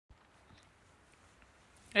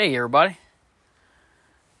Hey everybody,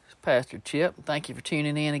 it's Pastor Chip. Thank you for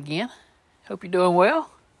tuning in again. Hope you're doing well.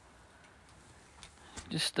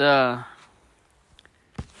 Just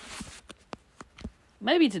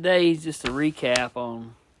maybe today's just a recap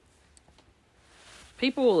on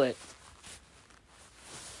people that,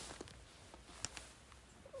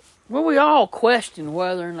 well, we all question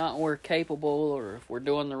whether or not we're capable or if we're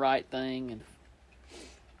doing the right thing and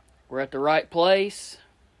we're at the right place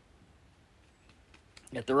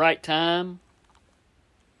at the right time.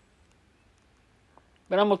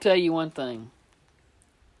 But I'm going to tell you one thing.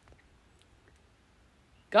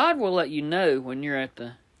 God will let you know when you're at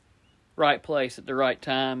the right place at the right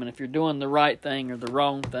time and if you're doing the right thing or the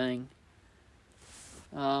wrong thing.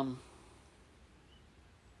 And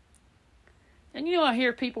I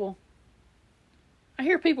hear people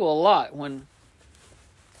a lot when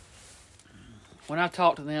I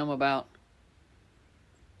talk to them about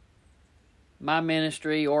my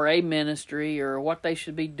ministry or a ministry or what they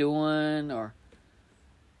should be doing, or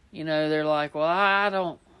they're like, well, I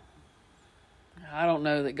don't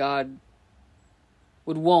know that God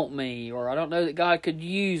would want me, or I don't know that God could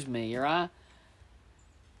use me, or I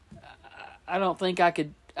don't think I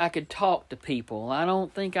could talk to people. I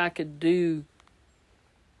don't think I could do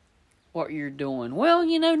what you're doing. Well,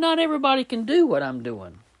 not everybody can do what I'm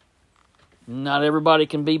doing. Not everybody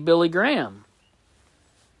can be Billy Graham.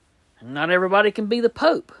 Not everybody can be the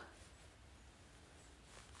Pope.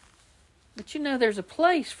 But there's a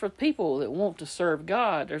place for people that want to serve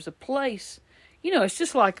God. There's a place. It's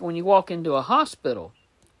just like when you walk into a hospital.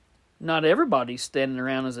 Not everybody's standing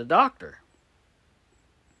around as a doctor.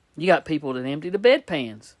 You got people that empty the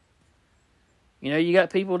bedpans. You got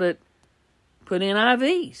people that put in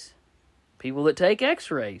IVs. People that take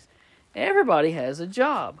x-rays. Everybody has a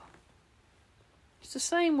job. It's the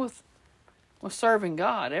same with serving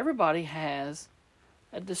God. Everybody has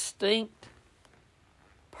a distinct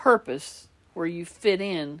purpose where you fit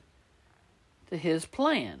in to His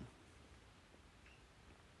plan.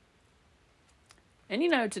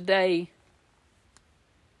 And today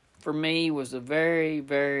for me was a very,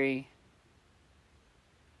 very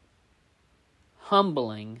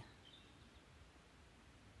humbling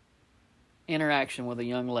interaction with a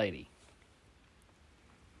young lady.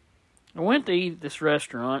 I went to eat at this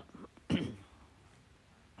restaurant.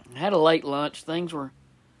 I had a late lunch. Things were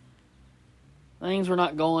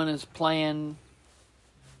not going as planned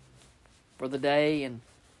for the day, and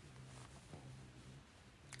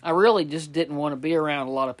I really just didn't want to be around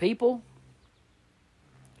a lot of people.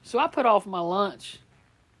 So I put off my lunch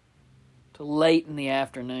till late in the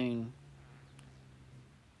afternoon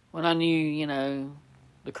when I knew,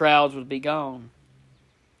 the crowds would be gone.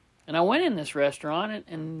 And I went in this restaurant,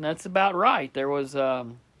 and that's about right. There was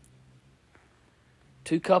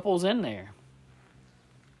two couples in there.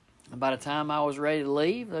 And by the time I was ready to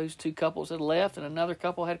leave, those two couples had left and another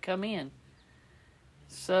couple had come in.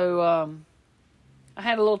 So I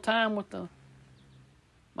had a little time with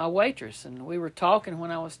my waitress, and we were talking when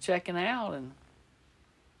I was checking out and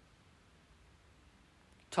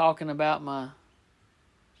talking about my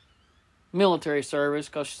military service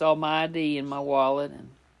because she saw my ID in my wallet and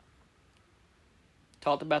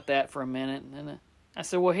talked about that for a minute. And then I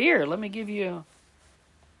said, well, here, let me give you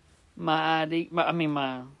my ID,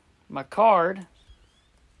 my card.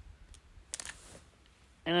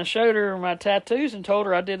 And I showed her my tattoos and told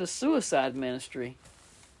her I did a suicide ministry.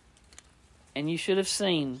 And you should have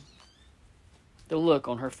seen the look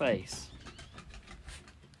on her face.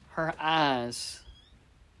 Her eyes,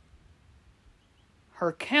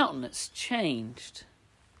 her countenance changed.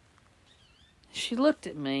 She looked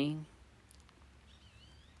at me.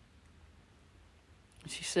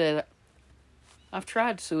 She said, I've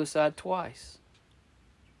tried suicide twice.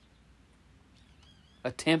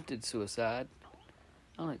 Attempted suicide.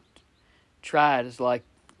 I don't know. Tried is like,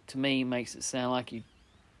 to me, makes it sound like you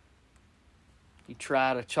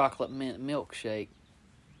tried a chocolate mint milkshake.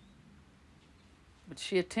 But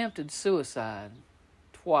she attempted suicide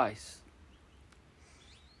twice.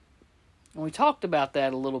 And we talked about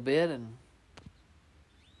that a little bit, and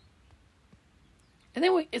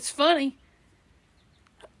then it's funny.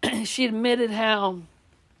 She admitted how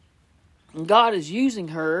God is using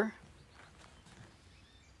her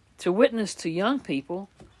to witness to young people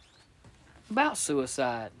about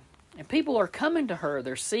suicide. And people are coming to her.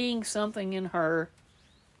 They're seeing something in her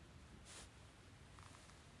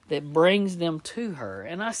that brings them to her.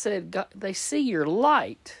 And I said, God, they see your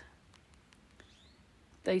light.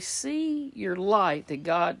 They see your light that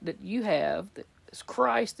God, that you have, that is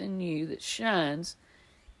Christ in you, that shines,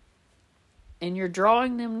 and you're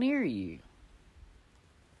drawing them near you.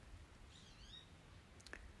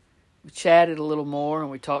 we chatted a little more, and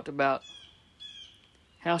we talked about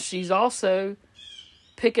how she's also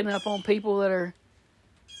picking up on people that are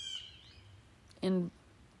in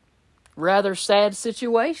rather sad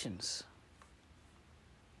situations.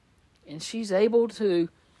 And she's able to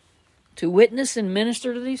witness and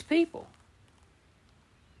minister to these people.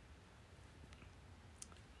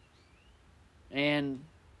 And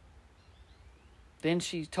then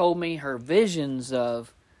she told me her visions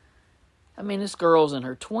of, this girl's in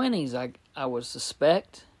her 20s, I would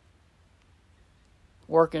suspect,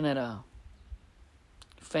 working at a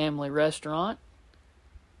family restaurant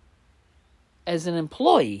as an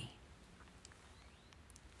employee.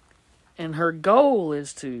 And her goal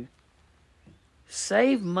is to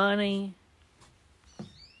save money,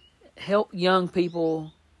 help young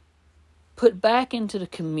people, put back into the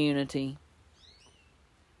community,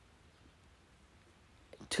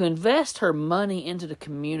 to invest her money into the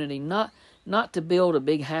community, not to build a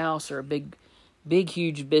big house or a big,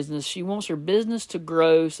 huge business. She wants her business to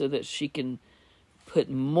grow so that she can put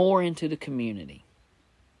more into the community.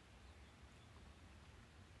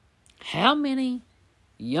 How many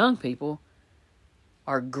young people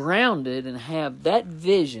are grounded and have that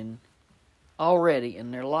vision already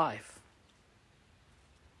in their life?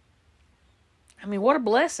 What a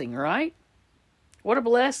blessing, right? What a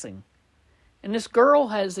blessing. And this girl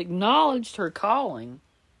has acknowledged her calling.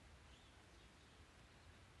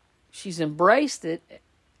 She's embraced it,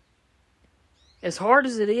 as hard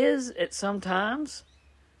as it is at some times.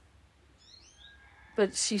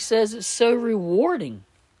 But she says it's so rewarding.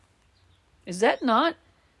 Is that not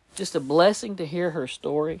just a blessing to hear her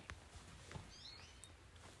story?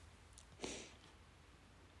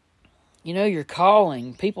 Your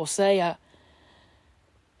calling. People say,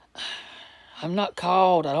 I'm not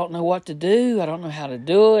called. I don't know what to do. I don't know how to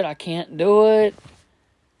do it. I can't do it.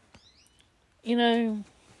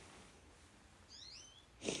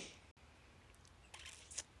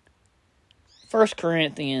 1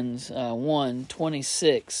 Corinthians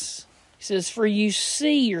 1:26. He says, "For you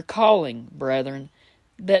see your calling, brethren,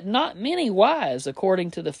 that not many wise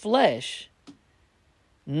according to the flesh,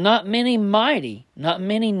 not many mighty, not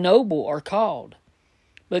many noble are called.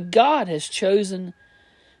 But God has chosen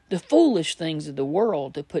the foolish things of the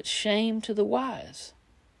world to put shame to the wise.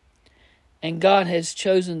 And God has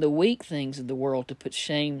chosen the weak things of the world to put to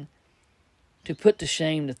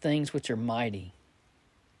shame the things which are mighty."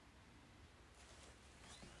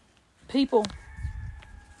 People,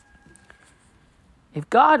 if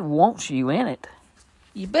God wants you in it,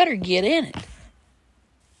 you better get in it.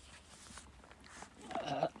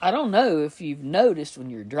 I don't know if you've noticed when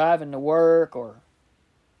you're driving to work or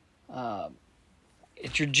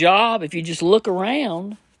at your job, if you just look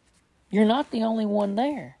around, you're not the only one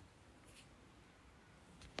there.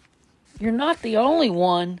 You're not the only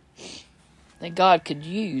one that God could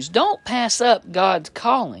use. Don't pass up God's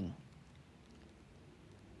calling,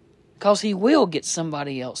 because He will get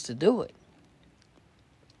somebody else to do it.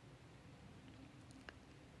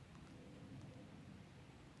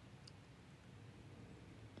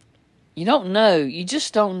 You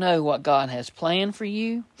just don't know what God has planned for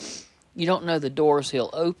you. You don't know the doors He'll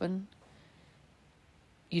open.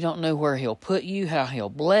 You don't know where He'll put you, how He'll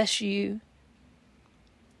bless you.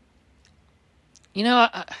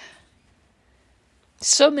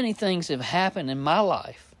 So many things have happened in my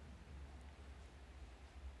life.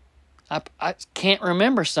 I can't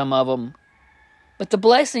remember some of them, but the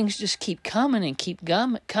blessings just keep coming and keep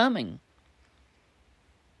coming.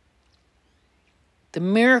 The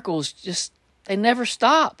miracles they never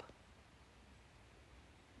stop.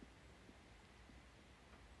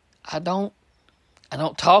 I don't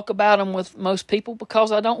talk about them with most people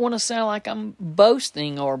because I don't want to sound like I'm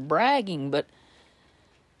boasting or bragging, but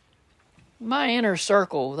my inner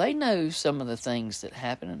circle, they know some of the things that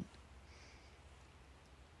happen.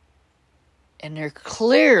 And they're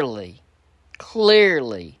clearly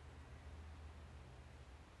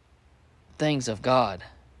things of God.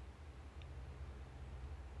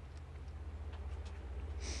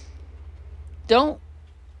 Don't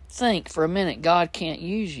think for a minute God can't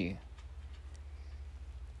use you.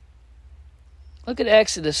 Look at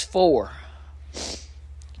Exodus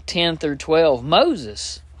 4:10-12.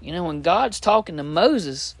 Moses. When God's talking to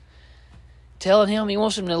Moses, telling him He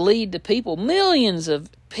wants him to lead the people, millions of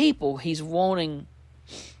people He's wanting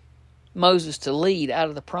Moses to lead out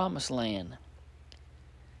of the promised land.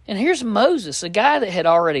 And here's Moses, a guy that had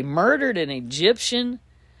already murdered an Egyptian.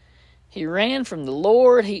 He ran from the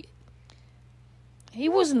Lord. He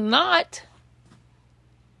was not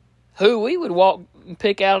who we would walk and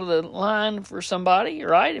pick out of the line for somebody,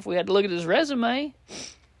 right? If we had to look at his resume.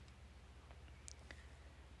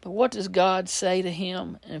 But what does God say to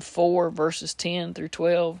him in 4 verses 10 through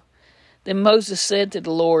 12? Then Moses said to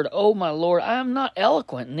the Lord, O my Lord, I am not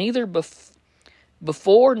eloquent, neither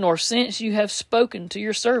before nor since you have spoken to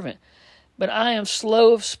your servant, but I am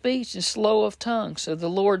slow of speech and slow of tongue. So the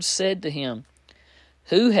Lord said to him,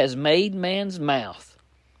 Who has made man's mouth?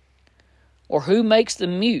 Or who makes the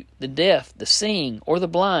mute, the deaf, the seeing, or the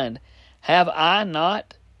blind? Have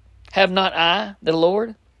not I, the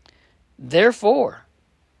Lord? Therefore,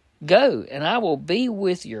 go, and I will be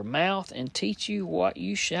with your mouth and teach you what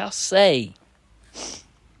you shall say.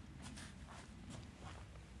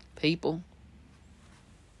 People,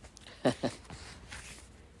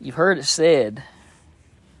 you've heard it said,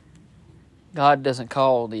 God doesn't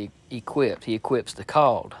call the equipped, He equips the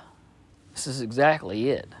called. This is exactly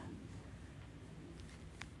it.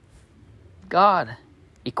 God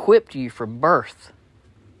equipped you from birth.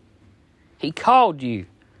 He called you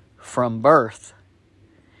from birth.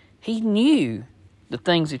 He knew the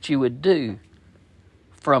things that you would do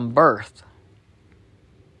from birth.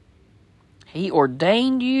 He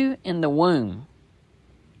ordained you in the womb.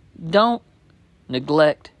 Don't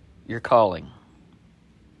neglect your calling.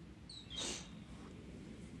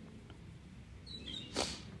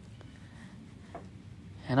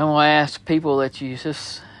 And I want to ask people that you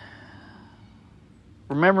just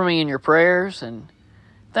remember me in your prayers, and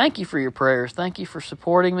thank you for your prayers. Thank you for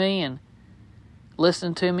supporting me and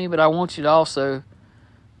listening to me. But I want you to also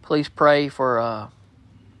please pray for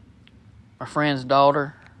my friend's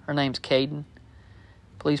daughter. Her name's Caden.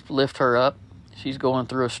 Please lift her up. She's going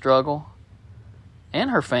through a struggle. And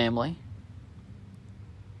her family.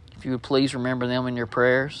 If you would please remember them in your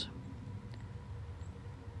prayers.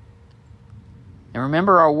 And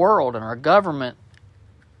remember our world and our government.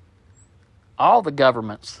 All the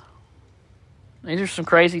governments. These are some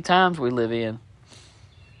crazy times we live in.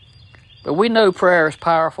 But we know prayer is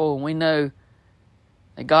powerful, and we know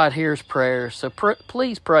that God hears prayers. So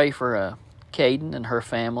please pray for Caden and her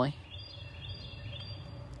family.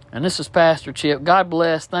 And this is Pastor Chip. God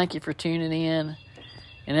bless. Thank you for tuning in.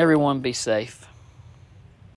 And everyone be safe.